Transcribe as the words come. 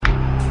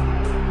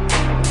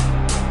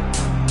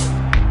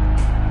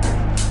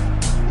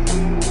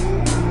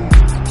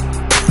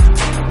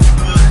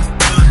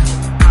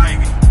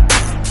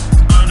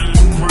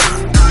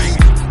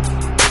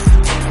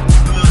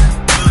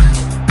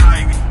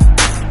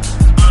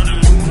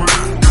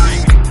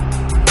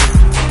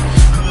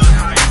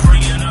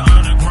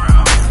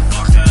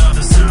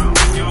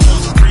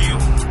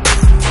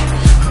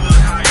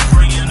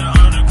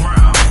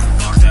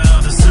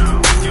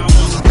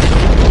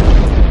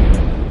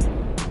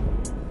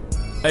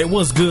Hey,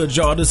 what's good,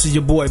 y'all? This is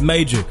your boy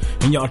Major,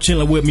 and y'all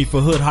chilling with me for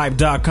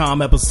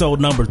hoodhype.com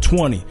episode number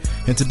 20.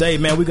 And today,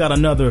 man, we got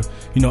another,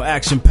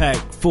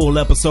 action-packed full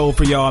episode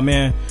for y'all,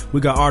 man.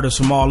 We got artists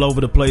from all over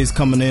the place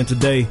coming in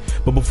today.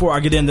 But before I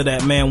get into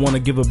that, man, I want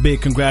to give a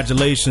big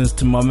congratulations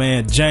to my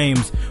man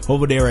James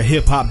over there at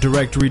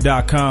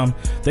hiphopdirectory.com.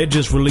 They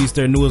just released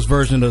their newest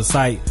version of the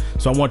site,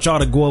 so I want y'all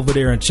to go over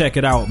there and check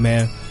it out,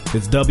 man.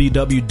 It's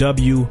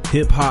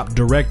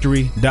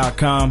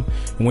www.hiphopdirectory.com.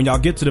 And when y'all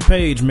get to the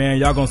page, man,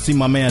 y'all gonna see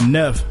my man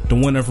Neff, the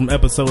winner from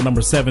episode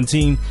number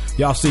 17.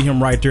 Y'all see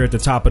him right there at the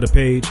top of the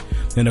page.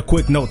 And a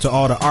quick note to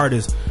all the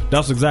artists,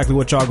 that's exactly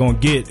what y'all gonna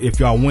get if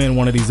y'all win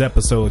one of these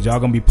episodes. Y'all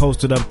gonna be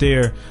posted up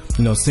there,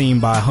 seen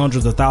by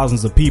hundreds of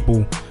thousands of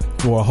people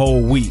for a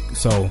whole week.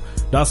 So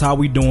that's how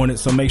we doing it.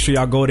 So make sure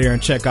y'all go there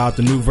and check out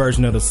the new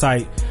version of the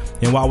site.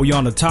 And while we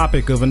on the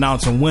topic of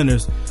announcing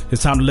winners,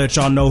 it's time to let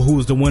y'all know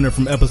who's the winner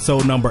from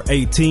episode number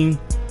 18.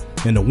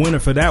 And the winner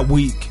for that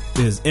week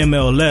is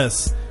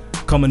MLS,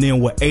 coming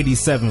in with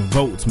 87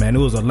 votes, man. It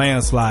was a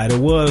landslide. It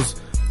was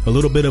a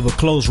little bit of a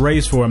close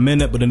race for a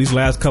minute, but in these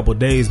last couple of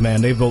days,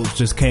 man, their votes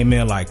just came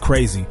in like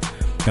crazy.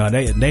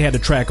 They had a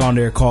track on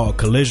there called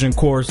Collision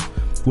Course,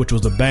 which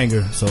was a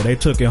banger, so they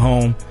took it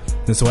home.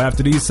 And so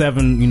after these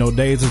 7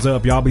 days is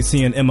up, y'all be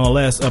seeing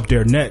MLS up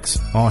there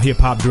next on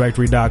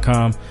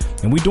hiphopdirectory.com.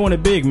 And we doing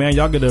it big, man.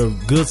 Y'all get a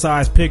good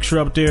sized picture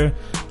up there.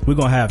 We're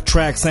gonna have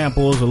track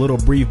samples, a little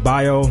brief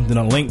bio, then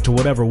a link to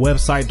whatever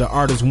website the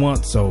artist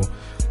wants. So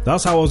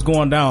that's how it's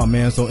going down,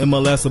 man. So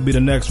MLS will be the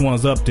next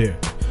ones up there.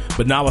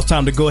 But now it's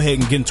time to go ahead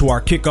and get into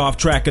our kickoff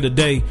track of the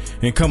day.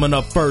 And coming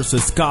up first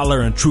is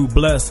Scholar and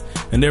TrueBless,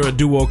 and they're a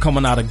duo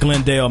coming out of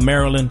Glendale,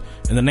 Maryland.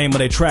 And the name of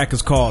their track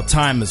is called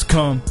Time Has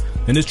Come.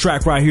 And this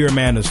track right here,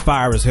 man, is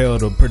fire as hell.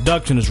 The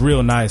production is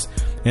real nice,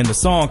 and the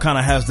song kind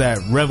of has that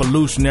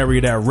revolutionary,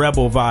 that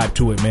rebel vibe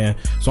to it, man.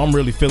 So I'm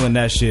really feeling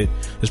that shit.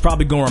 It's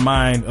probably gonna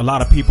remind a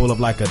lot of people of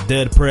like a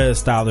Dead Prez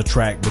style of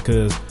track,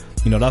 because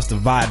that's the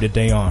vibe that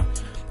they on.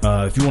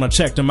 If you want to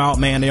check them out,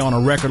 man, they on a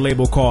record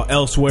label called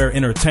Elsewhere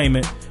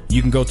Entertainment.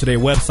 You can go to their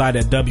website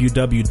at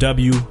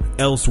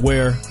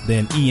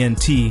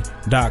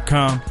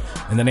www.elsewhere.ent.com,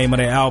 and the name of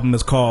their album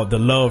is called The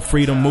Love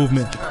Freedom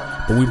Movement.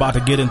 But we about to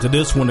get into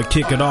this one to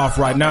kick it off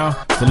right now,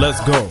 so let's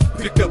go.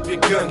 Pick up your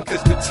gun,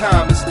 cause the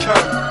time has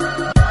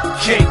come.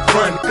 Can't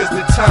run, cause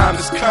the time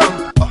has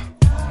come.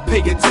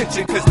 Pay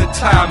attention, cause the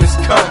time has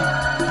come.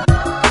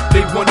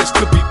 They want us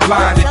to be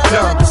blind and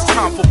dumb. It's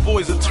time for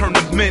boys to turn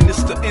to men,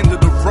 it's the end of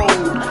the road.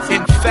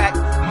 In fact,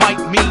 might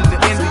mean the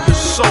end of your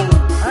soul.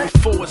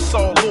 Before it's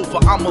all over,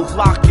 I'ma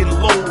lock and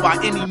load by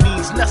any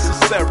means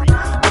necessary.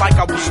 Like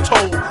I was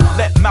told,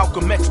 let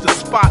Malcolm X the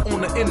spot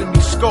on the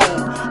enemy's skull.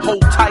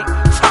 Hold tight,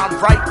 time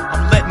right,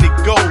 I'm letting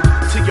it go.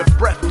 Till your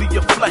breath leave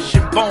your flesh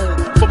and bone.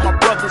 For my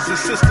brothers and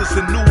sisters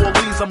in New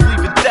Orleans, I'm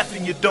leaving death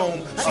in your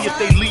dome. See if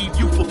they leave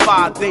you for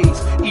 5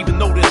 days, even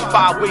though there's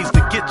 5 ways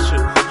to get you.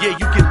 Yeah,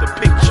 you get the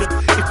picture.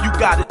 If you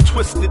got it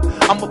twisted,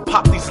 I'ma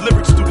pop these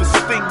lyrics through this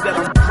thing that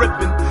I'm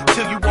gripping,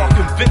 till you are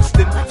convinced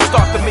and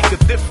start to make a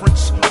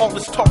difference. All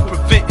this talk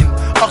preventing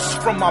us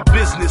from our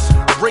business,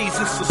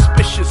 raising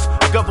suspicious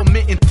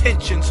government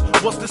intentions.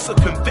 Was this a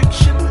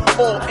conviction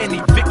or an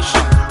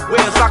eviction?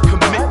 Where's our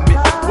commitment?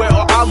 Where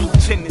are our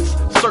lieutenants?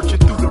 Searching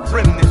through the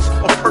remnants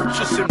of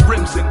purchasing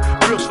rims and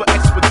drills for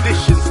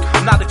expeditions.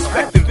 Not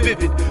expecting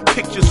vivid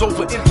pictures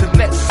over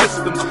internet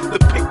systems,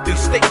 depicting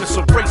statements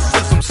of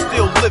racism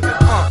still living.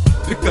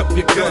 Pick up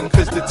your gun,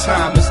 cause the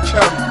time has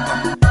come.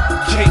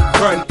 Can't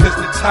run, cause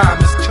the time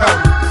has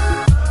come.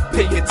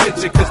 Pay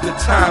attention, cause the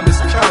time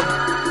has come.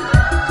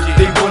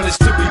 They want us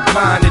to be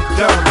blind and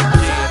dumb.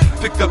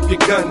 Pick up your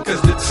gun,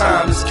 cause the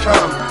time has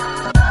come.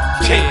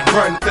 Can't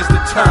run, cause the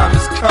time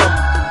has come.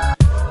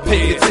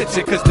 Pay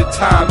attention, cause the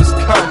time has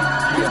come.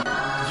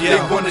 They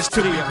want us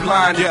to be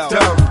blind and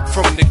dumb.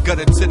 From the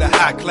gutter to the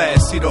high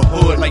class, see the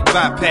hood like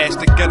bypass.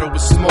 The ghetto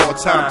is small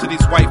time to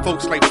these white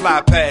folks like fly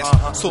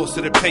past. Source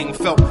of the pain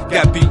felt,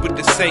 got beat with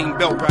the same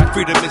belt.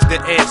 Freedom is the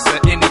answer,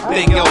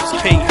 anything else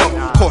can't help.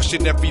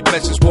 Cautionary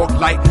message, walk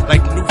light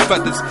like new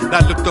feathers.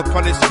 Not looked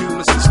upon as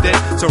humans instead,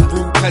 some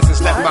rude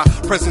peasants. Let my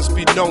presence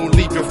be known,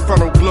 leave your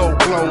frontal globe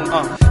blown.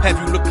 Have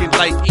you looking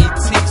like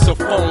E.T., so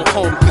phone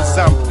home, cause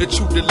I'm the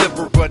true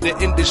deliverer, the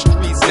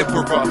industry's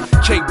emperor.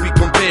 Can't be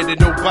compared to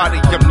nobody,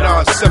 I'm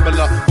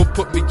non-similar. Will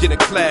put me in a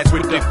class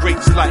with the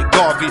greats like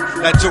Garvey.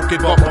 Not joking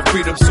about my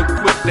freedom so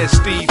quick that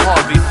Steve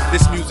Harvey.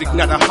 This music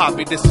not a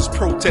hobby, this is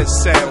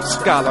protest sound.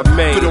 Scholar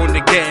made. Put on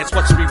the gas,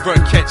 watch me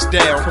run, catch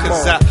down.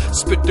 Cause I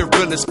spit the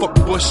realest, fuck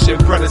Bush and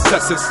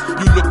predecessors.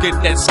 You looking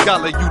at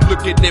Scholar, you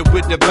looking at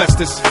with the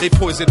bestest. They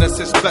poison us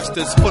as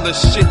besters, full of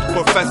shit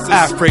professors.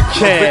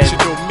 African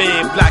original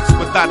man, blacks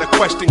without a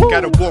question.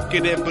 Gotta walk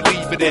it and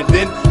believe it, and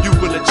then you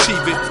will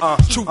achieve it.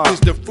 Truth is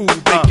the food,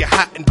 make it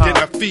hot and then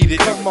I feed it.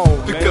 Come on,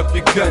 pick up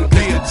your gun,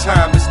 cause the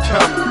time has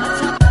come.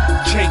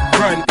 Can't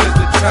run, cause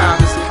the time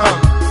has come.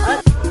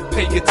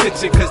 Pay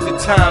attention, cause the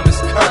time has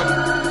come.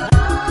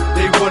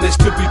 They want us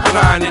to be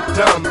blind and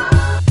dumb.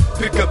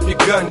 Pick up your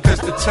gun, cause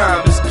the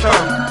time has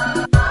come.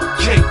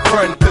 Can't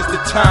run, cause the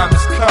time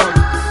has come.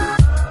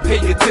 Pay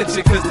attention,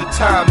 attention cause the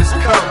time has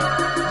come.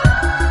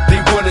 They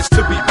want us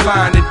to be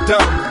blind and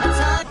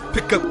dumb.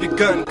 Pick up your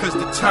gun cause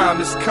the time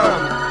has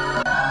come.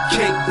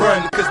 Can't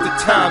run cause the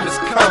time has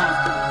come.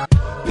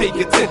 Pay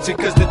attention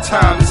cause the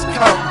time has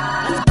come.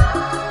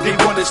 They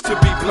want us to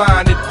be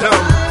blind and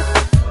dumb.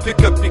 Pick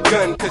up your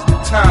gun cause the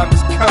time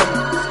has come.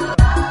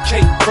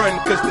 Can't run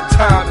cause the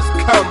time has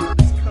come.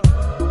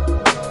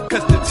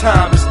 Cause the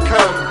time has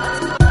come.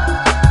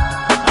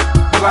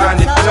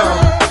 Blind and dumb.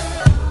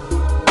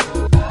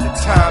 The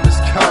time has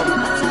come.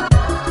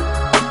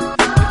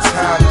 The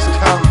time has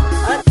come.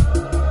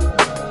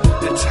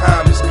 The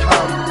time has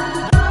come.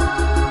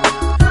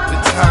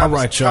 The time. All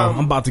right, y'all.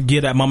 I'm about to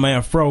get at my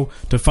man Fro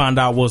to find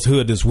out what's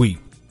hood this week.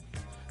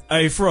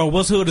 Hey, Fro,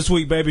 what's hood this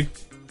week, baby?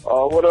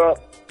 What up?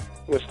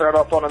 We'll start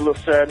off on a little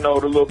sad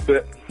note a little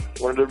bit.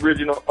 One of the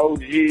original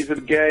OGs of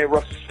the game,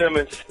 Russell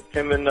Simmons,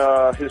 him and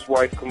his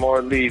wife,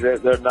 Kamora Lee, they're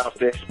announced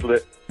their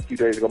split a few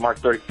days ago, March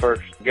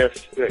 31st. I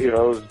guess,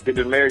 they've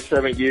been married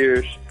 7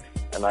 years,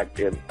 and I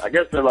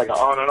guess they're like an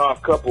on and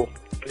off couple.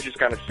 It's just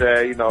kind of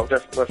sad,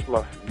 that's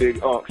my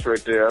big unks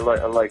right there.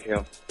 I like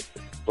him.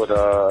 But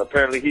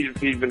apparently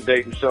he's been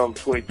dating some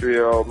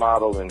 23-year-old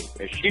model, and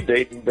she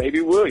dating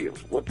Baby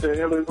Williams. What the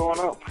hell is going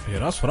on? Yeah,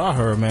 that's what I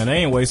heard, man. They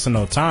ain't wasting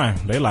no time.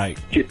 They like,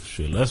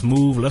 shit, let's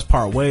move, let's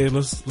part ways,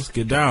 let's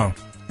get down.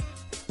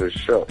 For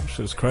sure.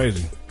 Shit's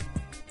crazy.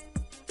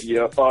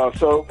 Yeah,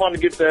 so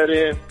wanted to get that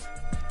in.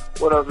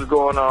 What else is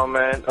going on,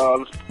 man?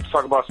 Let's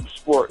talk about some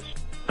sports.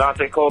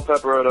 Dante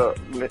Culpepper of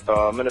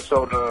the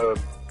Minnesota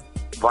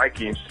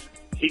Vikings,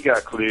 he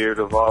got cleared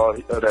of all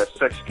of that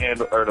sex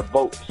scandal, or the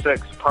boat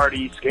sex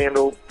party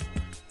scandal,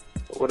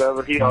 or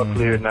whatever. He all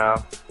cleared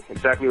now.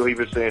 Exactly what he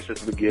was saying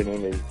since the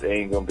beginning is they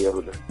ain't gonna be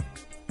able to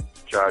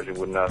charge him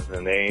with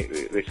nothing.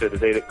 They said that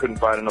they couldn't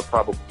find enough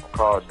probable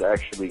cause to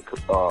actually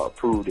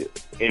prove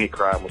that any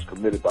crime was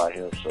committed by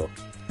him.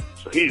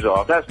 So he's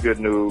off. That's good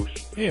news.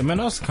 Yeah, man,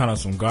 that's kind of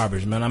some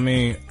garbage, man. I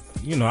mean,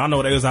 I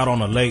know they was out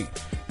on a lake,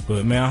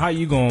 but man, how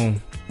you gonna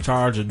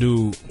charge a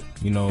dude,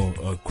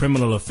 a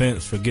criminal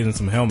offense for getting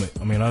some helmet?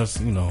 I mean, that's,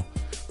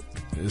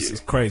 it's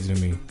crazy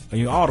to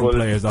me. All the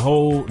players, the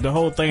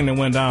whole thing that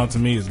went down to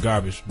me is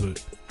garbage.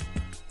 But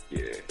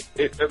yeah,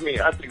 I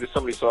think that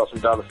somebody saw some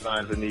dollar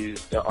signs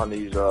on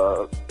these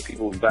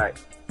people's back,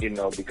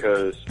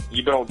 because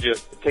you don't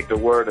just take the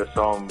word of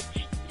some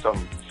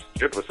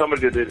stripper,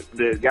 somebody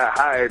that got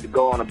hired to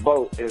go on a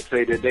boat and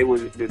say that they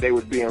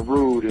was being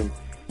rude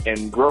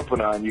and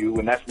groping on you,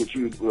 and that's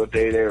what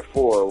they're there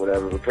for, or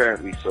whatever,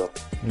 apparently. So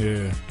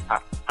yeah, I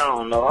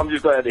don't know. I'm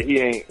just glad that he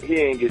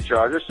ain't get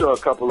charged. There's still a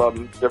couple of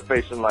them. They're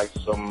facing like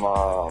some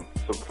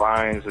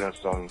fines and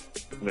some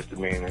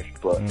misdemeanors,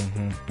 but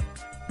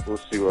we'll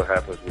see what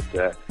happens with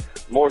that.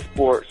 More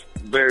sports.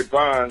 Barry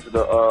Bonds,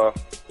 the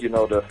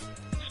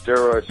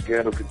steroid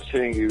scandal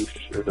continues,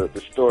 or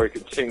the story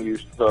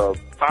continues. The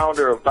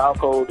founder of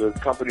Balco, the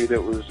company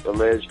that was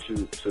alleged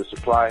to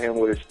supply him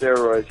with his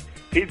steroids,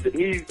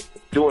 he's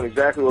doing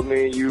exactly what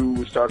me and you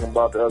was talking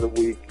about the other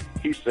week.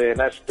 He's saying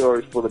that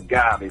story's full of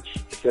garbage.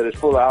 He said it's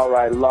full of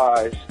outright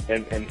lies,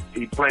 and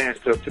he plans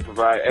to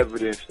provide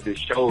evidence that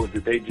shows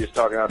that they just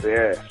talking out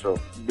their ass. So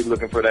be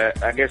looking for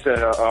that. I guess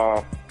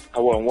I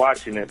wasn't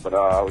watching it, but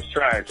I was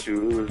trying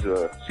to. It was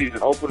a season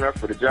opener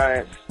for the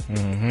Giants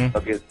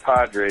against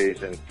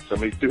Padres, and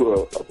somebody threw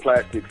a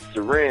plastic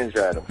syringe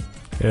at him.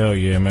 Hell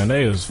yeah, man.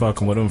 They was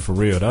fucking with him for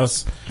real.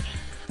 That's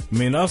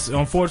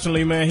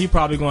unfortunately, man, he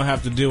probably gonna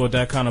have to deal with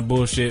that kind of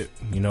bullshit,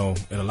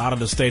 at a lot of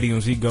the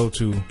stadiums he go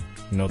to,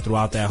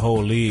 throughout that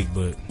whole league.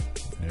 But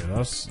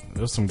yeah, that's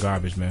some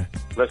garbage, man.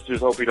 Let's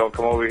just hope he don't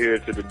come over here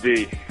to the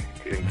D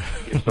and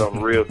get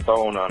something real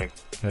thrown on him.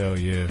 Hell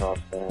yeah.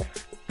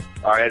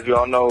 All right, as you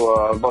all know,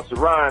 Busta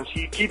Rhymes,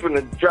 he keeping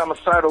the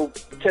dromicidal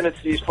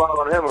tendencies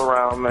following him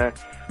around, man.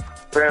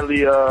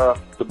 Apparently, the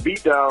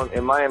beatdown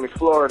in Miami,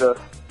 Florida,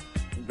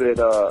 that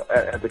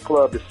at the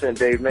club that sent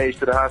Dave Mays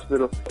to the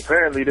hospital.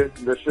 Apparently,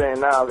 they're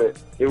saying now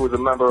that it was a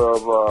member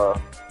of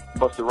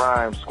Busta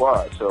Rhymes'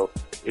 squad. So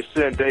it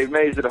sent Dave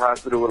Mays to the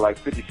hospital with like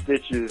 50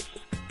 stitches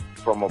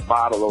from a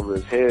bottle over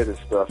his head and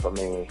stuff. I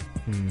mean,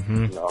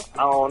 I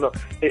don't know.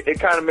 It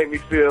kind of made me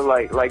feel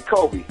like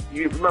Kobe.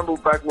 You remember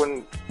back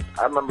when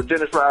I remember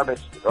Dennis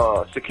Rodman's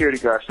security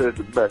guard said it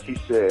the best. He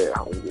said,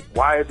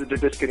 "Why is it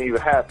that this can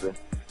even happen?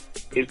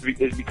 It's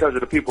because of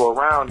the people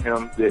around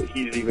him that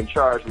he's even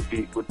charged with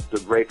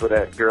the rape of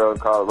that girl in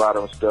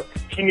Colorado and stuff.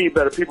 He needs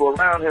better people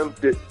around him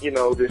that,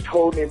 that's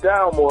holding him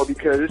down more,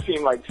 because it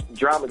seemed like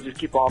drama just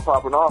keep on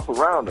popping off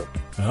around him."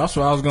 That's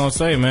what I was gonna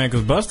say, man,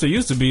 because Buster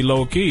used to be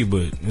low key,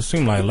 but it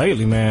seemed like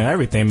lately, man,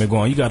 everything been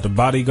going. You got the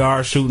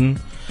bodyguard shooting,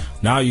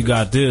 now you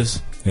got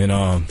this. And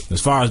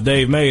as far as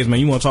Dave Mays, man,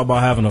 you want to talk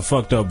about having a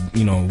fucked up,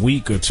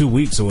 week or 2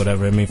 weeks or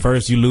whatever. I mean,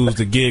 first you lose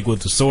the gig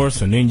with the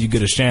Source, and then you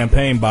get a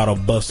champagne bottle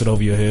busted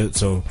over your head.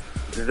 So,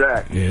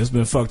 exactly. Yeah, it's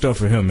been fucked up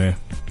for him, man.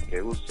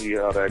 Yeah, we'll see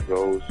how that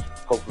goes.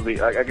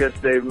 Hopefully, I guess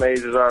Dave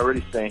Mays is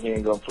already saying he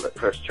ain't gonna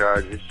press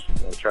charges,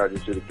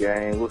 charges to the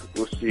game.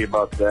 We'll see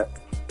about that.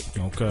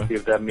 Okay. See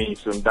if that means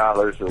some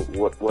dollars or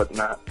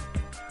whatnot.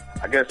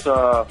 I guess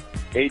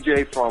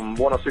AJ from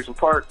 106 and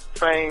Park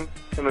fame.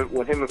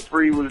 When him and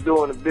Free was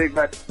doing it big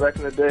back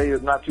in the day,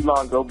 not too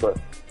long ago, but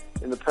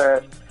in the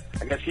past.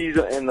 I guess he's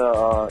in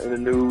the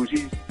news.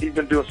 He's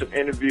been doing some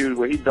interviews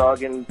where he's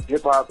dogging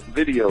hip hop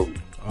videos.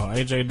 Oh,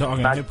 AJ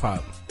dogging hip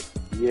hop.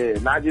 Yeah,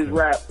 not just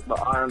rap, but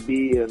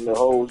R&B and the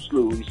whole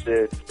slew. He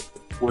said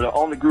we're the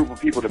only group of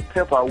people to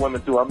pimp our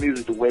women through our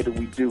music the way that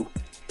we do,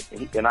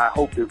 and I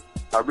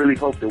really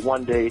hope that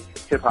one day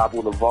hip hop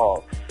will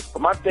evolve.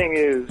 But my thing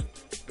is,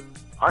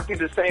 aren't these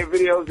the same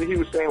videos that he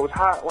was saying was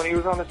hot when he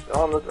was on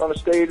the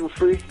stage with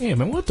Free? Yeah,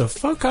 man, what the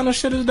fuck kind of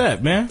shit is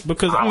that, man?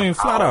 Because I mean,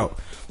 flat out.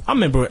 I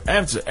remember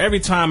every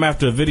time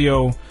after a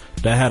video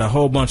that had a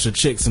whole bunch of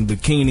chicks in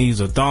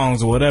bikinis or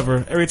thongs or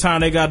whatever, every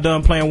time they got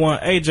done playing one,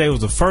 AJ was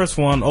the first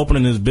one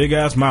opening his big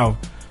ass mouth,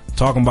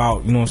 talking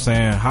about, you know what I'm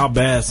saying, how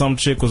bad some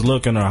chick was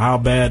looking or how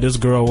bad this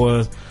girl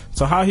was.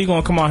 So how he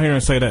gonna come out here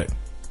and say that?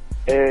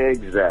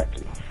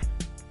 Exactly.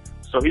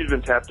 So he's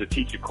been tapped to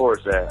teach a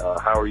course at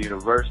Howard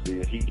University,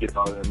 and he gets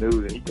on the news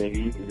and he thinks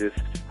he can just,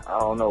 I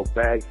don't know,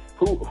 bag.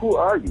 Who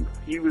are you?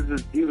 He was a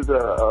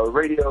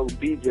radio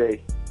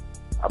DJ,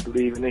 I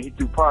believe, and then he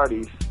threw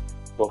parties.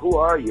 But who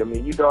are you? I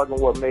mean, you dogging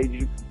what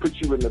put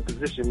you in the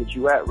position that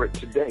you at right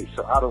today.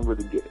 So I don't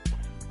really get it.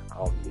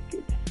 Oh,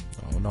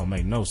 it don't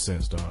make no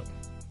sense, dog.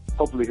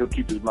 Hopefully he'll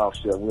keep his mouth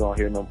shut. I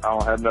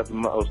don't have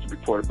nothing else to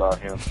report about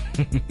him.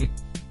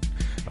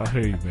 I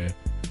hear you, man.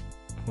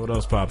 What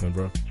else popping,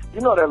 bro? You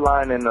know that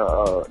line in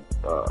the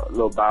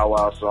Lil Bow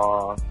Wow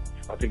song?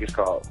 I think it's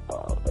called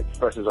like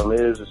Expressions on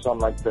Liz or something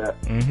like that.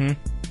 Mm-hmm.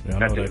 Yeah, I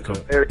know that. The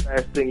very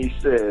last thing he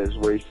says,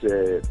 where he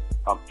said,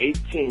 "I'm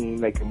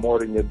 18, making more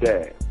than your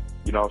dad."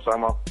 You know what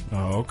I'm talking about?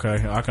 Oh,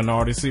 okay. I can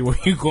already see where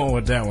you going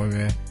with that one,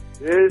 man.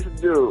 This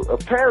dude,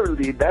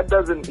 apparently,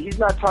 he's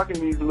not talking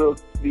to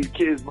these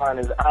kids buying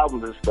his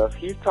albums and stuff.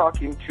 He's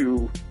talking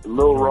to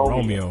Lil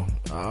Romeo.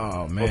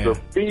 Oh, man. So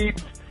the beef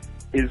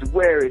is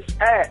where it's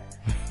at.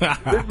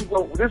 This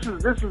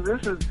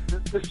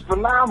is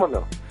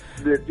phenomenal.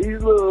 That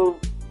these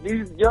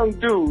young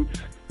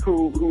dudes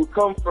who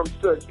come from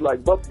such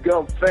like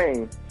bubblegum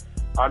fame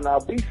are now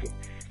beefing.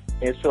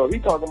 And so he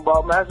talking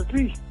about Master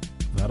P.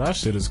 Now that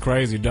shit is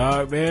crazy,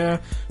 dog,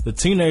 man. The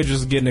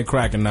teenagers getting it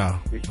cracking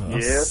now.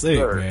 That's sick,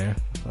 sir. Man.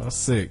 That's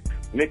sick.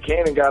 Nick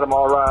Cannon got them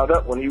all riled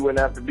up when he went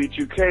after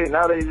B2K.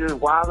 Now they just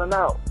wilding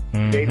out.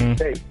 Day to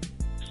day.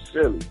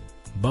 Silly.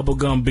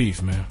 Bubblegum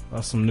beef, man.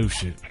 That's some new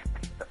shit.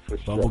 Sure.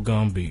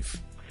 Bubblegum beef.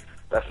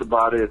 That's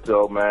about it,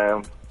 though,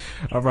 man.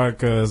 All right,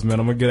 cuz, man.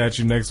 I'm going to get at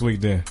you next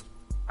week, then.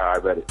 All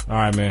right, ready. All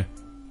right, man.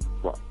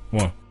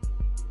 One.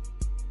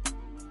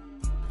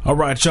 All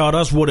right, y'all,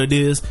 that's what it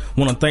is.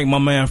 Want to thank my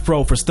man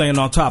Fro for staying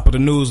on top of the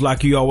news like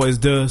he always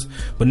does.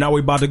 But now we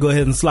about to go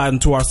ahead and slide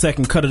into our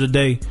second cut of the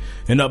day.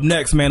 And up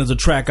next, man, is a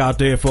track out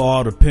there for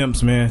all the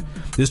pimps, man.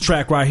 This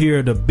track right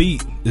here, the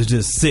beat is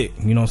just sick.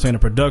 You know what I'm saying? The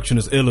production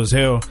is ill as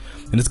hell.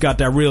 And it's got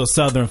that real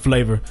southern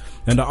flavor.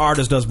 And the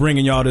artist that's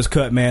bringing y'all this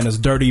cut, man, is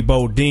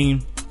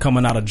Durtybodean,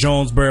 coming out of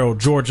Jonesboro,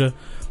 Georgia.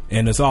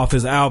 And it's off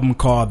his album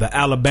called The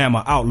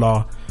Alabama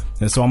Outlaw.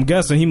 And so I'm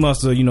guessing he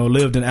must have,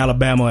 lived in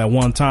Alabama at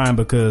one time,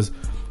 because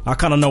I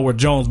kind of know where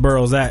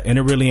Jonesboro's at, and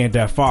it really ain't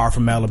that far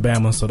from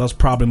Alabama, so that's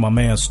probably my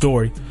man's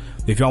story.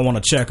 If y'all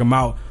want to check him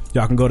out,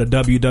 y'all can go to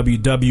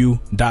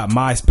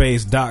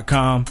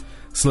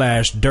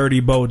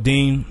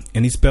www.myspace.com/Durtybodean,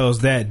 and he spells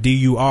that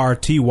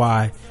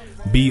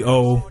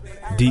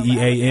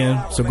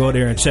DURTYBODEAN. So go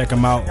there and check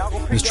him out.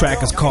 This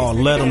track is called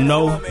Let 'Em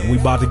Know, and we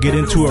about to get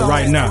into it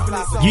right now.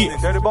 Yeah.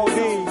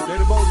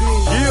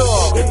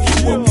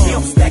 If you a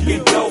pimp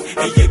stacking dough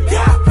and you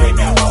got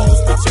plenty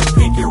hoes, put your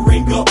pinky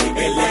ring up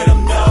and let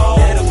them know.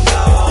 Let them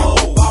know.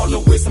 If you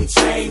ballin' with some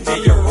change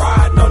and you're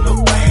riding on the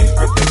flames,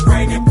 grip the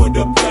grain and put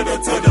the pedal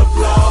to the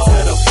floor.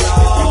 If you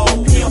a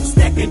pimp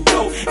stacking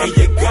dough and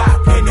you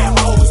got plenty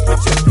hoes,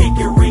 put your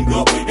pinky ring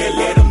up and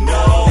let them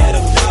know. Let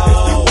them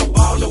know. If you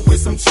ballin'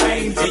 with some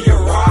change and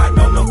you're riding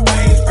on the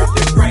flames, grip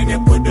the grain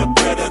and put the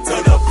pedal to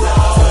the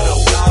floor.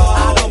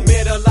 I done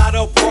met a lot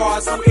of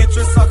bras who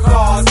interest are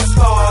cars and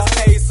stars.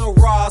 Hey, so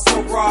raw,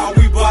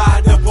 we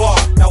by the bar.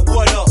 Now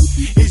what up?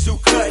 Is you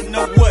cutting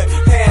or what?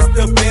 Pass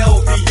the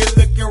Belvy. You're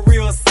looking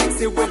real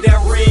sexy with that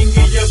ring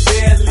in your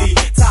belly.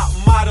 Top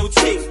model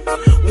chick,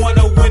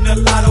 wanna win a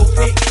lotto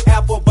pick.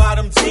 Apple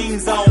bottom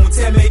jeans on.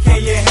 Tell me,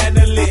 can you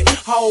handle it?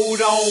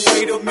 Hold on,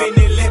 wait a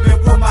minute. Let me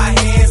put my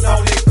hands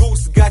on it.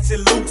 Goose got you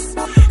loose.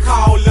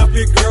 Call up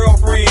your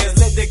girlfriends.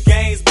 Let the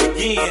games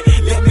begin.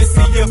 Let me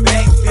see your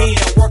back then.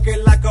 Work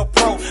it like a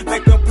pro.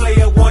 Make a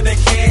player wanna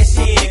cash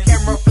in.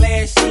 Camera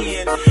flash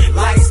in.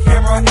 Lights,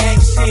 camera,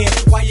 action.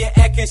 Why you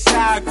acting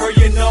shy, girl?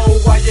 You know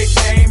why you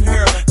came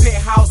here.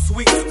 Penthouse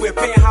suites with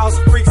penthouse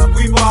freaks.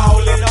 We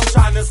ballin'. I'm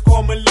trying to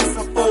score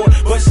Melissa Ford,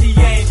 but she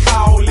ain't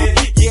callin'.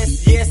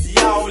 Yes,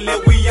 y'all,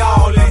 and we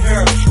all in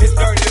her. It's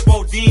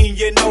Durtybodean.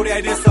 You know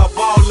that it's a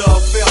baller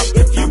affair.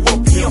 If you a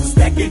pimp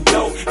stacking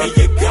dough and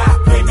you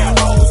got plenty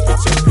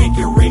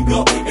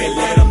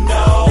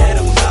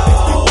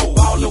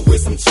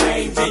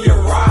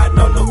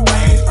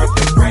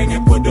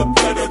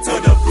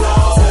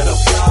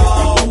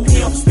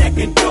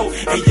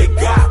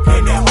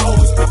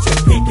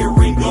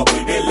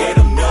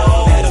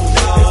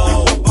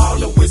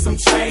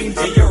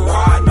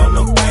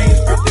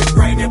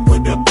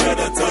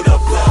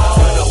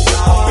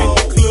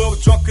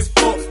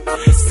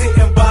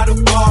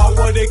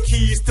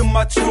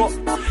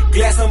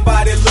that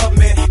somebody love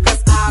me,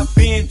 cause I've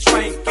been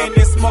drinking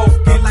and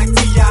smoking like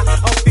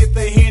T.I. I'm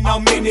 50 and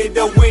I'm in it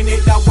to win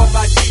it. I want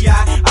my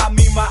D.I. I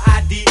mean my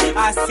ID.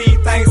 I see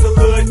things a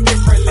little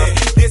differently.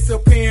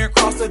 Disappearing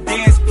across the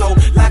dance floor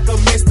like a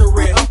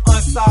mystery. I'm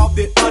unsolved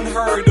and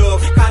unheard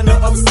of.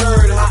 Kinda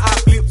absurd how I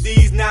flip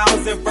these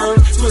nouns and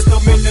verbs, twist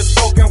them in the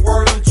spoken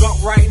word. I'm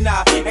drunk right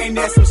now. Ain't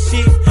that some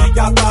shit?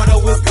 Y'all thought I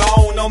was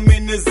gone. I'm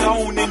in the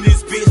zone in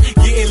this bitch,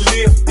 getting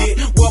lifted.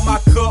 Where my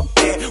cup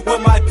at? Where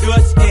my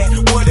Dutch at?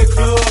 Where the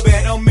club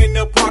at? I'm in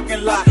the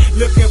parking lot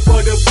looking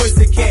for the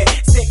pussycat.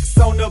 Sex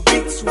on the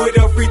beach with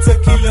a free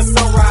tequila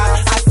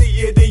sunrise. I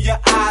see it in your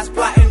eyes,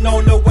 plotting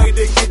on the way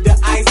to get the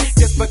ice.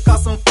 Just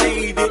because I'm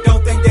faded,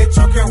 don't think that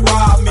you can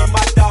rob me.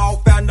 My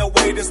dog found a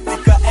way to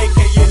stick a AK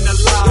in the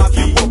lobby. If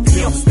you a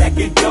pimp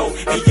stacking dough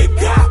and you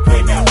got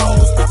plenty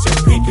hoes, put your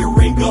pinky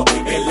ring up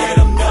and let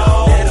them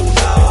know. Let them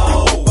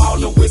know. If you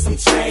ballin' with some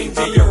change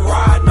and you're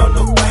riding on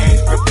the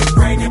waves, grip the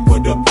grain and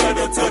put the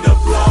pedal to the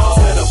floor.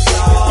 To the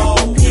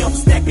floor. If you a pimp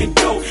stacking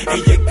dough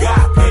and you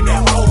got plenty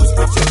hoes,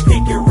 put your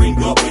pinky ring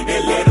up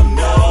and let them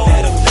know.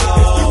 Let them know.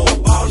 If you a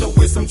ballin'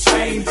 with some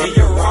change and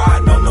you're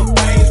riding on the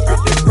waves,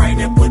 grip the grain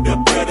and put the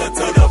pedal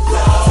to the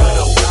floor. To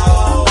the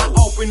floor. I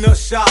open up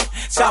shop,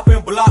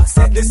 chopping blocks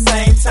at the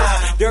same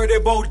time.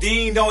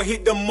 Durtybodean don't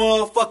hit the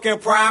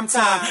motherfucking prime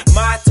time.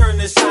 My turn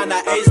to shine,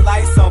 I age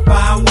like some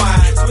fine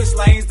wine. Switch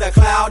lanes to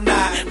cloud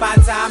nine,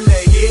 find time to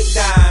hit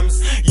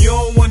dimes. You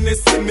don't wanna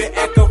see me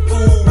act a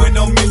fool when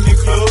I'm in the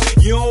club.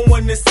 You don't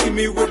wanna see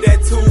me with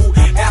that tool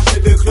after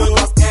the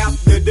club.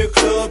 After the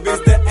club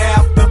is the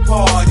after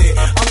party.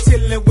 I'm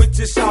chillin' with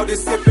your shawty,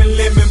 sippin'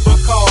 lemon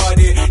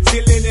Bacardi.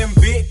 Chillin' in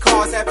big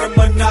cars, having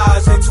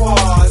menage a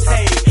trois.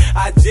 Hey,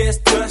 I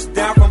just touched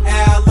down from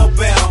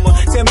Alabama.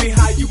 Tell me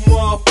how you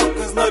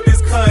motherfuckers love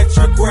this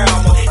country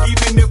grammar.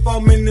 Even if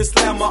I'm in the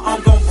slammer,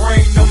 I'm gon'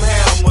 bring them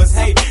hammers.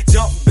 Hey,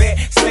 jump back,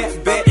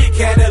 slap back,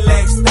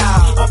 Cadillac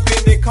style. Up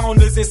in the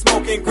corners and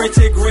smoking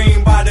Grinchy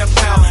green by the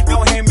pound.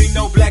 Don't hand me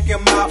no black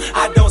and mild,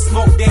 I don't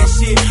smoke that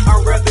shit.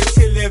 I'd rather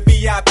chill in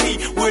VIP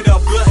with a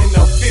blunt and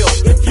a field.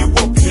 If you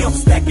a pimp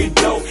stacking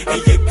dough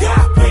and you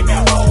got plenty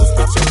hoes,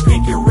 put your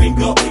pinky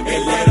ring up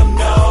and let them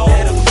know.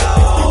 Let them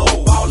know. If you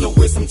ballin'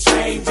 with some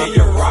change and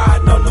you're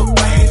riding on the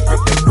waves, grip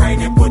the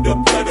grain and put the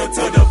pedal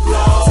to the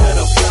floor. To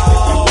the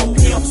floor.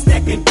 If you a pimp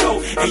stacking dough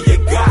and you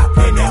got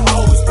plenty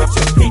hoes, put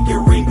your pinky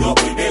ring up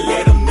and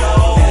let them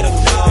know. Let them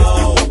know. If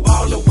you a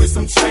ballin' with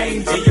some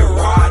change and you're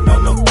riding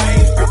on the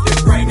waves, grip the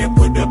grain and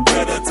put the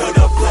pedal to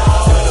the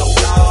floor. To the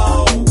floor.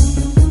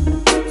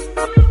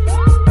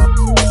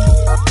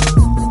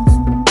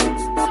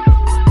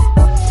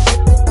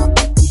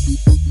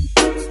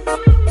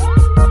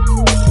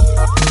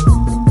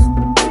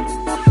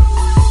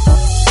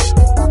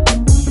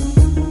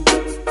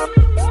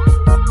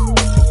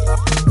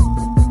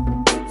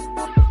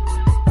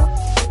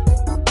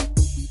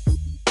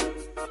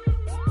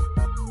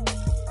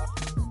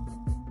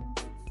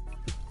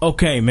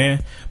 Okay,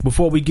 man,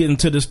 before we get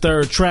into this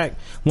third track,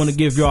 want to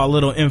give y'all a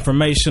little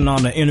information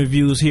on the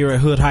interviews here at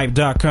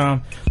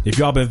hoodhype.com. If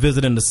y'all been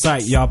visiting the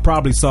site, y'all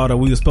probably saw that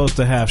we were supposed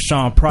to have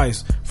Sean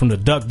Price from the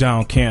Duck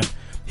Down Camp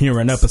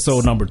here in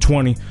episode number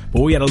 20,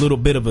 but we had a little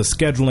bit of a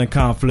scheduling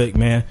conflict,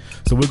 man,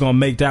 so we're going to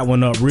make that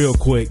one up real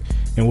quick,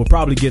 and we'll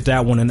probably get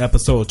that one in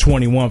episode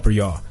 21 for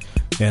y'all.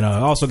 And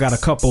I also got a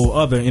couple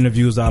other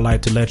interviews I'd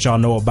like to let y'all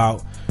know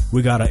about.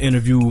 We got an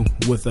interview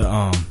with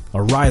a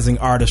rising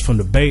artist from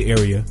the Bay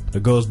Area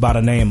that goes by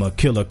the name of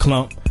Killer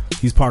Clump.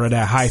 He's part of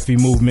that hyphy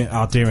movement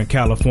out there in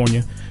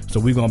California.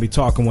 So we're going to be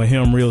talking with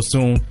him real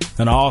soon.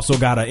 And I also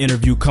got an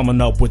interview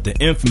coming up with the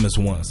infamous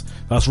ones.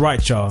 That's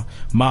right, y'all.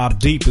 Mobb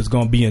Deep is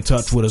going to be in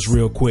touch with us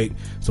real quick.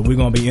 So we're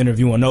going to be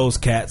interviewing those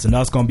cats, and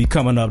that's going to be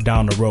coming up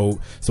down the road.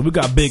 So we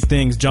got big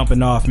things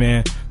jumping off,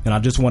 man. And I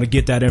just want to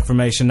get that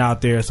information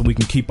out there so we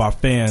can keep our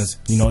fans,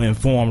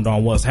 informed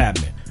on what's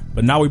happening.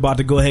 But now we about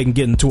to go ahead and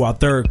get into our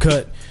third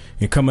cut.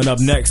 And coming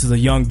up next is a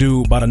young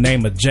dude by the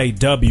name of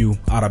JW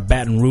out of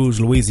Baton Rouge,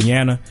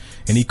 Louisiana.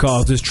 And he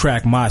calls this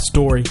track My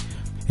Story.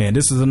 And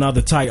this is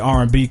another tight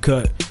R&B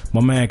cut. My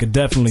man could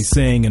definitely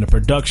sing, and the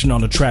production on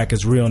the track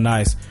is real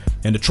nice.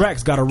 And the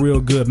track's got a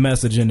real good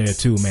message in there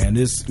too, man.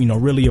 This,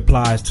 really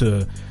applies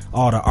to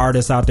all the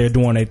artists out there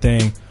doing their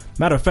thing.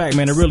 Matter of fact,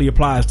 man, it really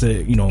applies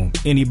to,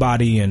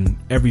 anybody in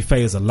every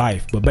phase of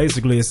life. But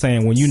basically it's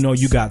saying when you know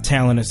you got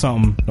talent at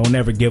something, don't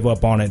ever give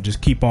up on it.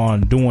 Just keep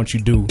on doing what you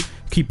do.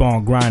 Keep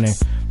on grinding.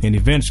 And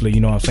eventually,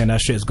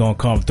 that shit's going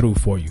to come through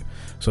for you.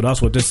 So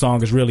that's what this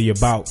song is really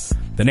about.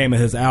 The name of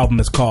his album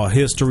is called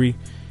History.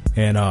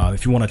 And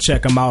if you want to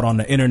check him out on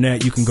the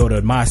internet, you can go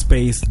to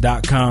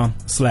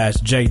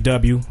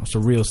myspace.com/JW. It's a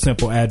real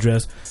simple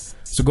address.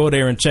 So go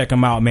there and check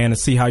him out, man, and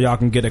see how y'all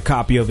can get a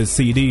copy of his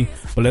CD.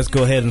 But let's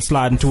go ahead and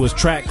slide into his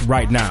track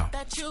right now.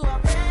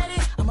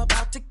 I'm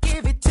about to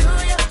give it to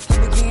you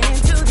from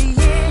beginning to the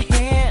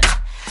end.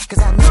 Cause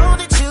I know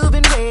that you've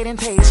been waiting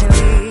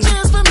patiently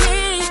just for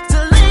me to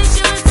link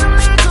you with some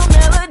lyrical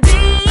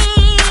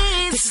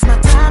melodies. This is my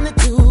time to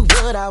do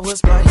what I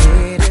was brought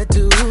here to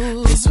do.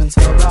 This one's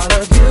for all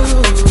of you.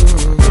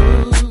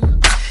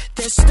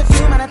 There's just a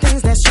few minor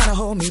things that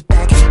hold me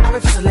back. I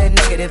refuse to let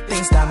negative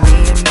things stop me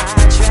in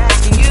my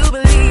tracks. Can you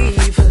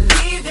believe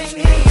in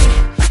me?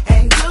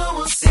 And you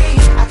will see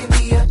I can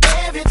be your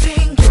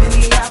everything. Give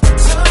me the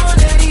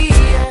opportunity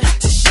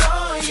to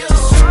show you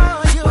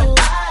what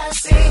I've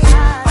seen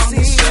on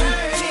this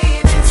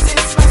journey. This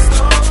is my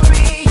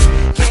story.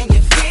 Can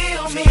you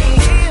feel me?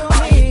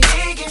 Are you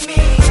digging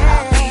me?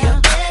 I'll be your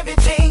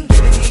everything.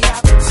 Give me the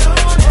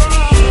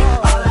opportunity.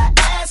 All I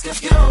ask of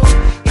you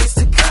is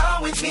to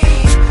come with me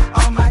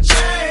on my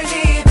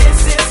journey.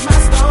 This is my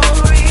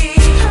story.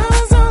 I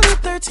was only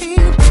 13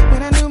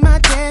 when I knew my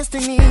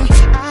destiny.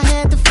 I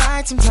had to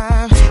fight some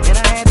time and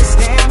I had to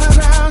stand my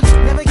ground.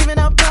 Never giving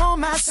up on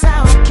my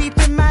sound,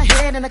 keeping my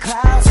head in the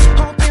clouds,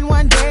 hoping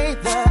one day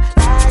the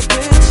light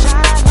will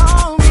shine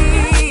on me.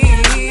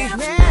 Never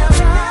give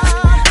up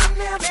on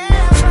your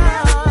dreams.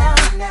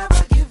 Never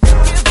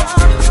give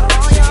up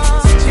on your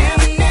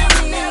dreams.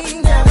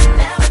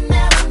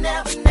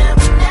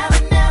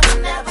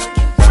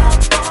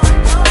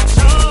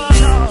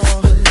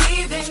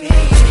 Believe in me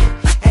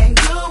and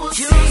you will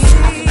see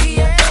I can be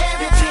your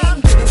everything.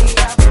 Give me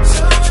the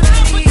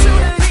opportunity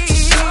to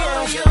show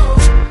you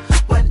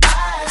what I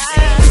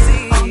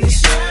see on this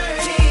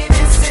journey.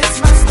 This is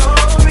my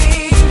story.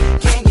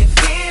 Can you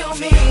feel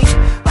me?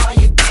 Are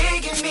you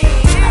digging me?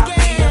 I'll be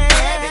your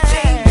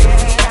everything. Give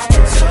me the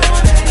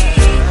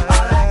opportunity.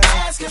 All I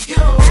ask of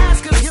you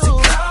is to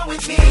come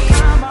with me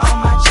on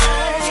my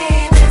journey.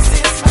 This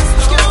is my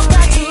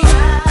story.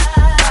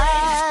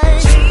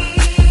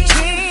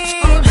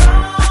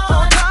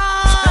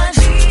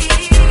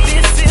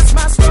 This is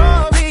my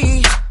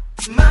story.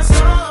 My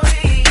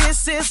story.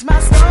 This is my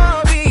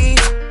story.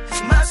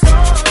 My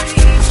story.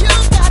 You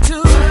got to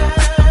work,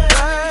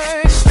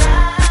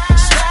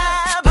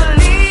 strive,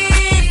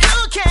 believe you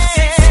can.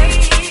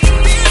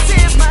 This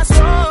is my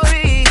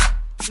story.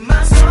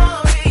 My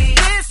story.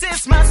 This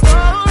is my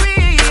story.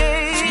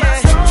 My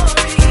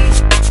story.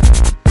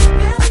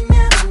 Never,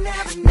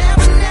 never,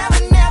 never,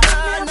 never, never,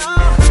 no.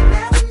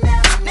 Never,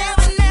 never,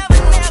 never, never, never,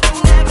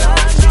 no.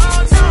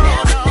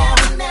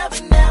 Never, never,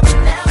 never,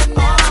 never,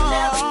 never,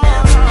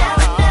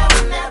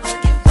 never, never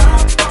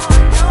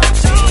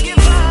give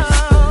up on your dreams.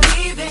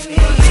 Believe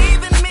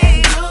in me,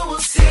 you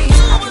will see.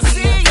 I can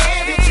be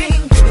everything.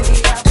 Give me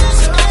the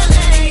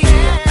opportunity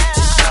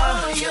to show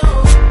you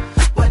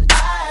what I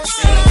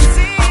see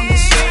on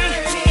this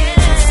journey.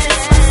 This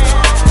is my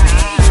story.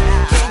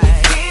 Can you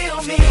feel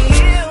me?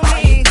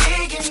 Are you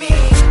digging me?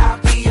 I'll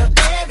be your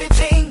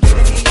everything. Give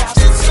me the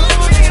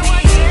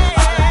opportunity.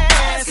 All I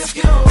ask of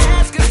you is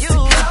to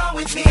come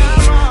with me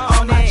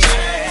on my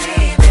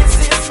journey. This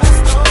is my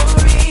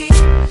story.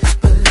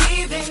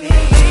 Believe in me,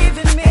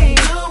 and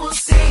you will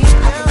see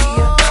I can be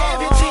your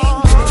everything.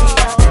 Give me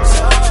the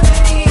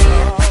opportunity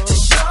to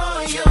show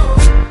you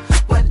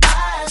what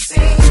I've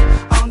seen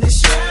on this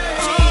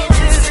journey.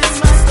 This is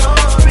my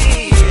story.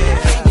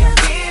 Can you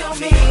feel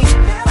me?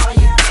 Are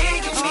you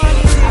digging me?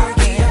 I'll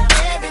be your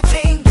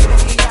everything. Give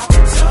me the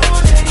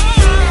opportunity.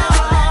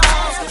 All I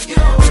ask of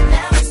you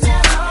is to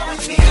come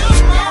with me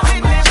on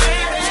my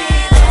journey.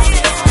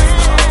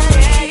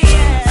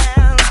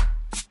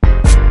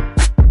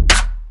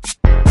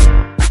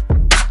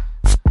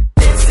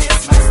 This is my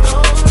story.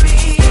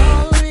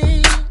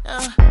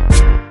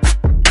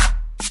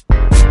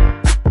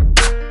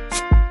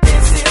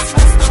 This is my story. This is my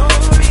story.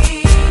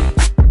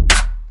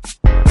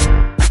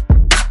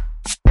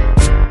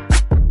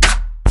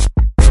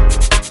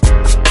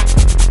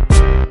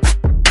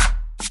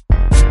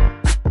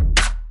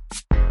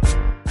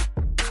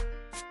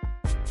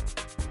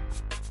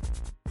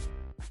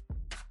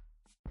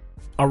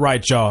 All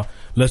right, y'all.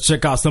 Let's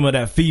check out some of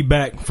that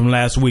feedback from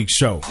last week's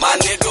show. My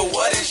nigga,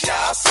 what is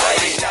y'all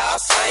saying?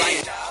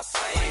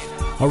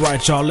 All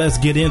right, y'all. Let's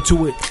get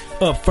into it.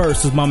 Up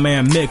first is my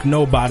man Mick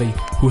Nobody,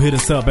 who hit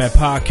us up at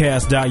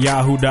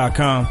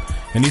podcast.yahoo.com,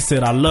 and he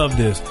said, I love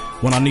this.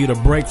 When I need a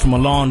break from a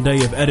long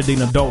day of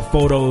editing adult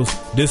photos,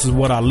 this is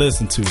what I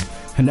listen to.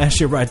 And that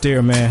shit right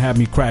there, man, had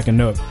me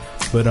cracking up.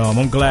 But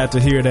I'm glad to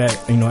hear that,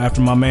 you know,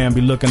 after my man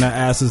be looking at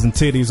asses and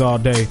titties all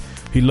day,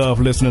 he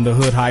loved listening to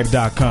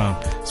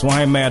hoodhype.com. So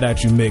I ain't mad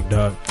at you, Mick,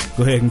 dog.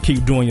 Go ahead and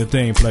keep doing your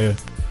thing, player.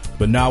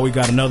 But now we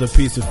got another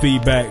piece of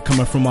feedback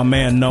coming from my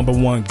man Number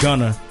One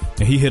Gunner,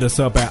 and he hit us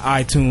up at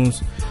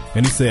iTunes,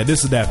 and he said,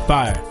 this is that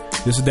fire.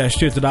 This is that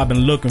shit that I've been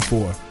looking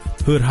for.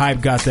 Hood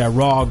Hype got that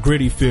raw,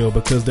 gritty feel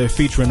because they're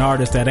featuring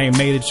artists that ain't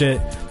made it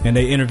yet, and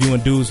they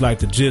interviewing dudes like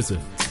the Jizza.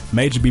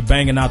 Major be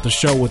banging out the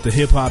show with the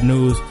hip-hop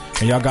news,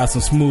 and y'all got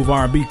some smooth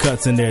R&B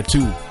cuts in there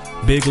too.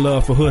 Big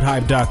love for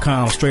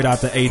hoodhype.com, straight out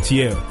the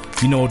ATL.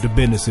 You know what the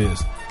business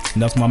is.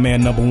 And that's my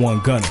man Number One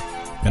Gunner.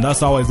 And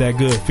that's always that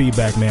good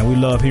feedback, man. We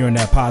love hearing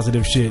that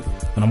positive shit,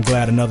 and I'm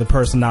glad another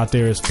person out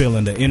there is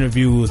feeling the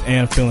interviews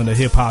and feeling the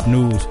hip-hop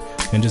news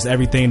and just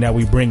everything that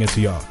we bring it to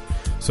y'all.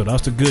 So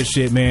that's the good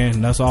shit, man.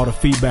 And that's all the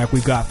feedback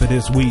we got for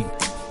this week.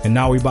 And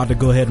now we about to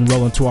go ahead and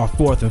roll into our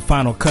fourth and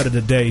final cut of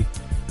the day.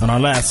 And our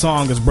last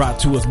song is brought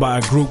to us by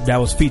a group that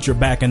was featured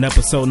back in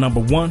episode number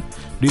 1.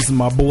 These are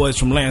my boys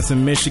from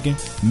Lansing, Michigan,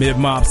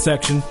 Mid-Mob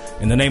Section.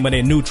 And the name of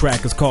their new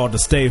track is called The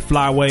Stay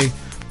Flyway.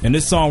 And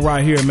this song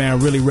right here, man,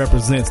 really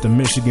represents the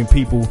Michigan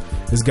people.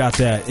 It's got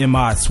that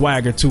MI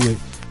swagger to it.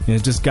 And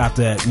it just got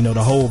that, you know,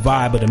 the whole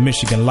vibe of the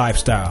Michigan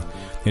lifestyle.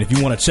 And if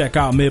you want to check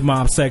out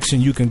Mid-Mob Section,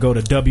 you can go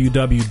to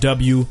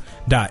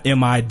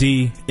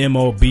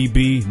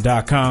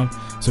www.midmobb.com.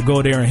 So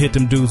go there and hit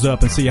them dudes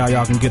up and see how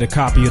y'all can get a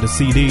copy of the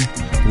CD.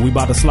 We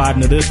about to slide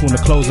into this one to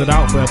close it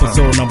out for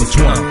episode number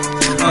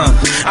 20.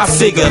 I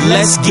figure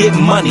let's get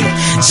money.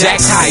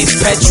 Jack's high as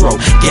petrol.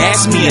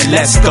 Gas me and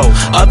let's go.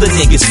 Other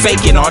niggas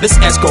faking all this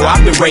esco I've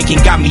been raking.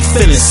 Got me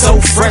feeling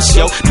so fresh,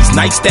 yo. These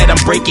nights that I'm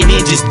breaking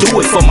in, just do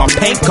it for my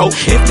paint coat.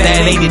 If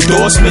that ain't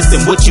endorsements,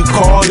 then what you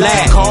call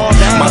that?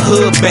 My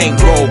hood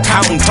bankroll,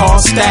 counting tall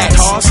stacks.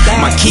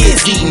 My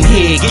kids eating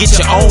here, get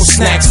your own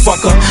snacks,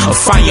 fucker. Or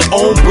find your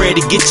own bread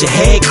to get your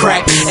head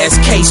cracked.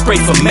 SK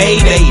straight for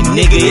Mayday,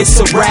 nigga, it's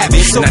a rap.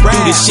 And I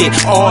do this shit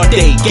all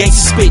day,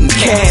 gangsta spitting,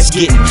 cash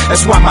getting.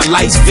 That's why my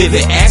life's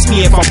vivid. Ask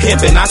me if I'm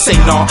pimping, I say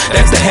no.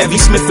 That's the heavy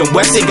Smith and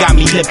Wesson got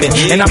me limping.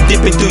 And I'm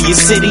dipping through your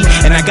city,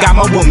 and I got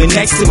my woman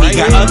next to me.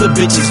 Got other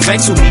bitches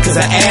vexed with me, cause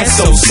I ass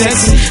so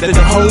sexy that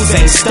the hoes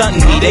ain't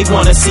stunting me. They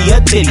wanna see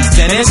her titties,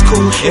 and that's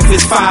cool. If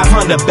it's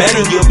 500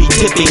 better, you'll be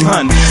tipping,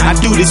 hun. I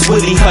do this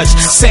Willie Hutch,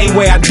 same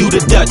way I do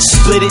the Dutch.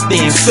 Split it,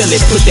 then fill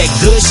it, put that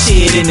good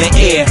shit in the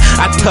air.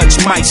 I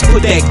touch mics,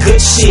 put that good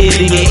shit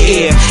in your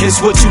ear. It's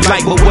what you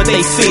like, but what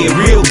they fear.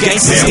 Real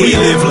gangsters here. We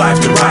live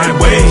life the right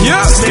way,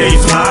 stay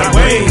fly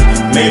away.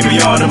 Maybe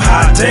all them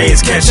hot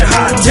days catch a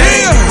hot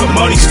day. But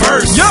money's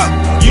first,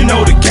 you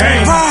know the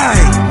game.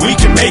 We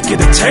can make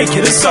it or take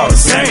it, it's all the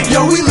same.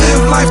 Yo, we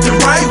live life the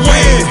right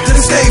way, to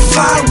the stay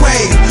fly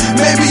away.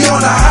 Maybe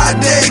on a hot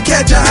day,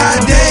 catch a hot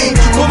day.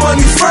 But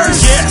money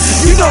first,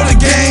 you know the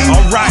game.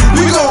 Alright,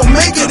 we gon'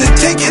 make it or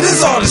take it,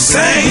 it's all the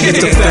same. It's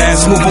a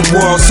fast moving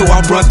world, so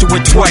I run through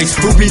it twice.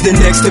 Who be the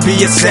next to be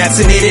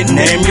assassinated?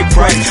 Name your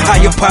price.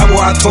 Higher power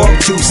I talk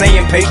to,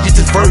 saying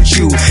patience is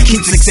virtue.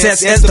 Keep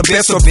success as the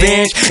best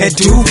revenge, and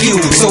do you.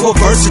 So a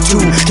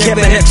versatile, kept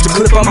an extra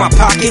clip on my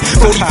pocket.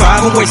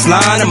 45 on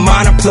waistline, and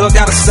mine are plugged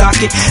out of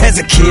socket. As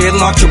a kid,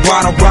 launch your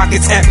water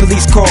rockets at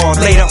police call.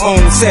 Later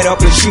on, set up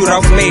and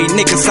shootouts made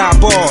niggas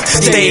eyeball.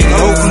 Stay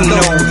low from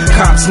no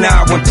cops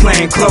now when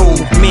playing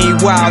clothes.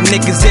 Meanwhile,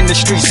 niggas in the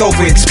streets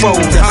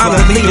overexposed. I'm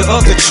the leader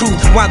of the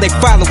truth while they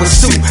follow a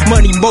suit.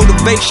 Money,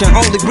 motivation,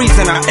 only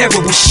reason I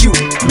ever would shoot.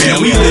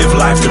 Man, we live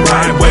life the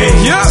right way,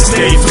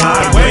 stay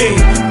fly away.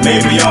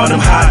 Maybe all them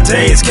hot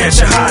days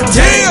catch a hot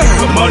day.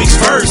 But money's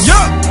first, you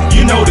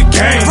know the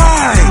game.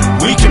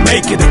 We can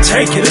make it or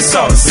take it, it's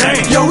all the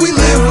same. Yo, we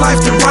live life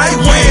the right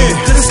way,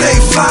 to the stay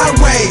fly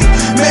away.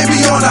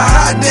 Maybe on a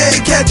hot day,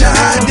 catch a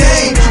hot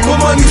day. But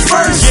money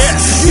first,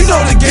 you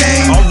know the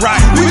game.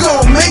 Alright, we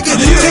gon' make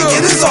it or take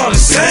it, it's all the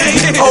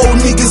same. Old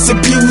niggas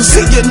abuse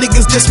it, your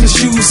niggas just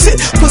misuse it.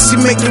 Pussy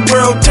make the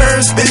world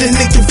turn, spinning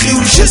in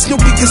confusion.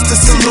 Snoopy gets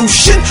the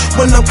solution.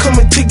 When I'm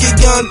coming to get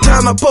young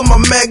time, I put my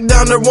Mac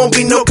down, there won't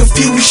be no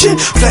confusion.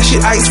 Flashy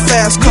ice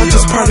fast,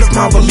 conscious part of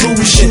my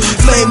evolution.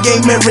 Flame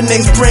game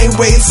marinates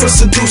brainwaves for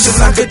seducing.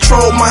 I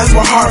control minds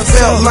with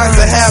heartfelt lines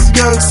that have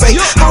young say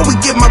how we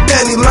get my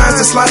panty lines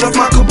and slide off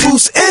my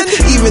caboose. And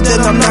even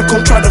then I'm not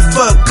gon' try to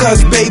fuck,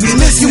 cause baby,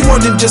 listen, you more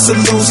than just a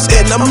loose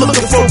end. I'm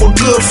looking for a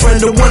good friend,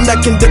 the one I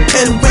can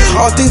depend with.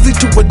 All things lead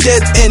to a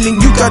dead end, and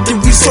you got the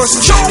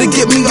resources to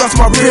get me off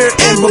my rear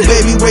end. But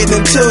baby, wait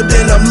until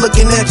then, I'm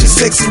looking at your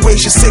sexy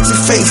waist, your sexy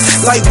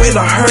face. Lightweight,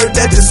 I heard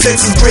that the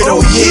sex is great,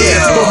 oh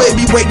yeah. But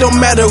baby, wait,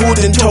 don't matter who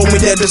done told me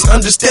that. Just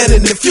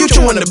understanding the future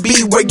wanna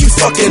be where you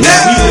fucking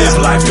at. We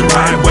live life the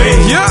right way,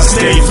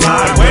 stay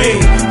fly away.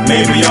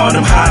 Maybe all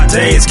them hot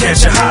days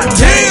catch a hot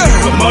day.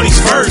 But money's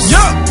first,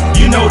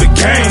 you know the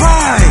game.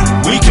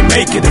 We can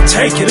make it or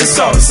take it, it's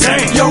all the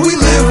same. Yo, we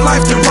live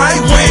life the right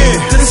way,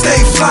 to the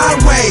stay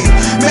fly away.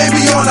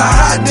 Maybe on a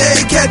hot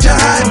day, catch a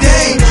hot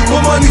day.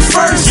 But money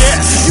first,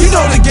 you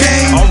know the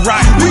game.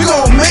 Alright, we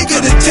gon' make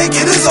it or take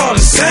it, it's all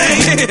the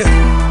same.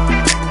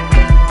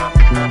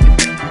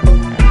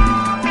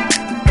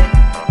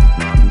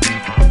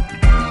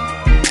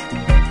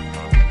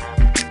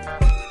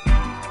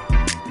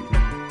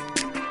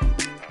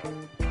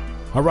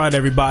 All right,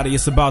 everybody,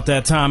 it's about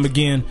that time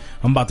again.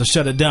 I'm about to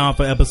shut it down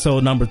for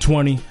episode number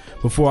 20.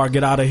 Before I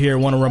get out of here,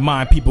 I want to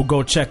remind people,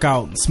 go check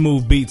out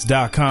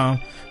smoothbeats.com,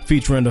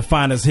 featuring the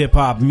finest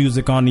hip-hop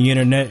music on the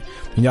internet.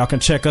 And y'all can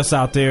check us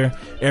out there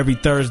every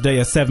Thursday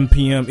at 7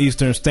 p.m.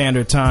 Eastern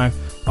Standard Time.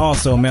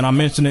 Also, man, I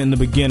mentioned it in the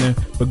beginning,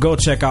 but go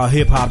check out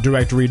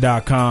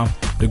hiphopdirectory.com,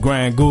 the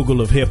grand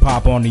Google of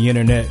hip-hop on the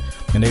internet.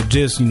 And they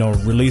just,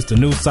 released a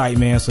new site,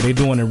 man, so they're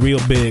doing it real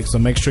big. So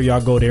make sure y'all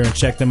go there and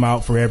check them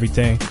out for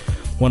everything.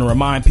 Want to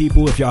remind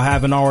people, if y'all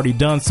haven't already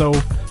done so,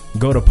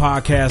 go to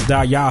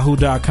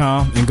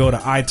podcast.yahoo.com and go to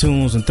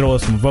iTunes and throw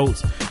us some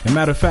votes. And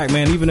matter of fact,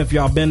 man, even if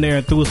y'all been there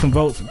and threw us some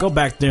votes, go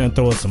back there and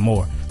throw us some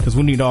more, because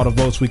we need all the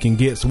votes we can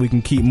get so we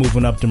can keep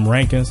moving up them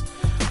rankings.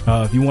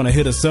 If you want to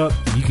hit us up,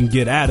 you can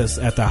get at us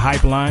at the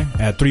Hype Line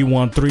at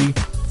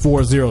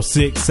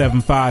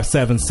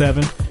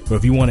 313-406-7577. Or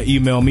if you want to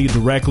email me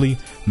directly,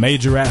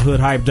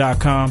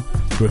 major@hoodhype.com.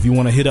 Or if you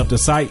want to hit up the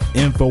site,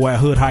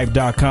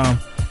 info@hoodhype.com.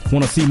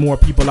 Want to see more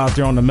people out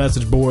there on the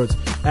message boards.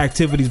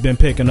 Activity's been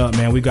picking up,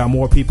 man. We got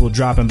more people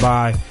dropping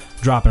by,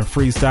 dropping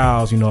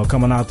freestyles, you know,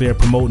 coming out there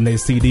promoting their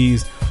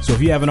CDs. So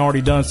if you haven't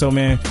already done so,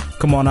 man,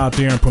 come on out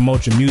there and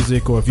promote your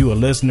music. Or if you're a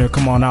listener,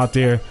 come on out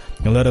there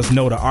and let us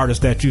know the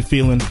artist that you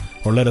feeling,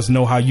 or let us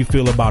know how you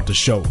feel about the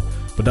show.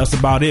 But that's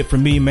about it for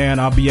me, man.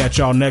 I'll be at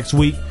y'all next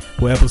week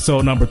with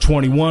episode number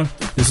 21.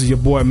 This is your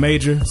boy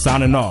Major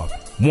signing off.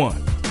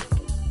 1.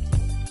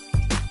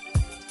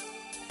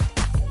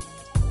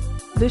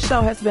 This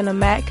show has been a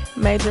Mac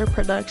Major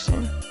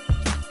production.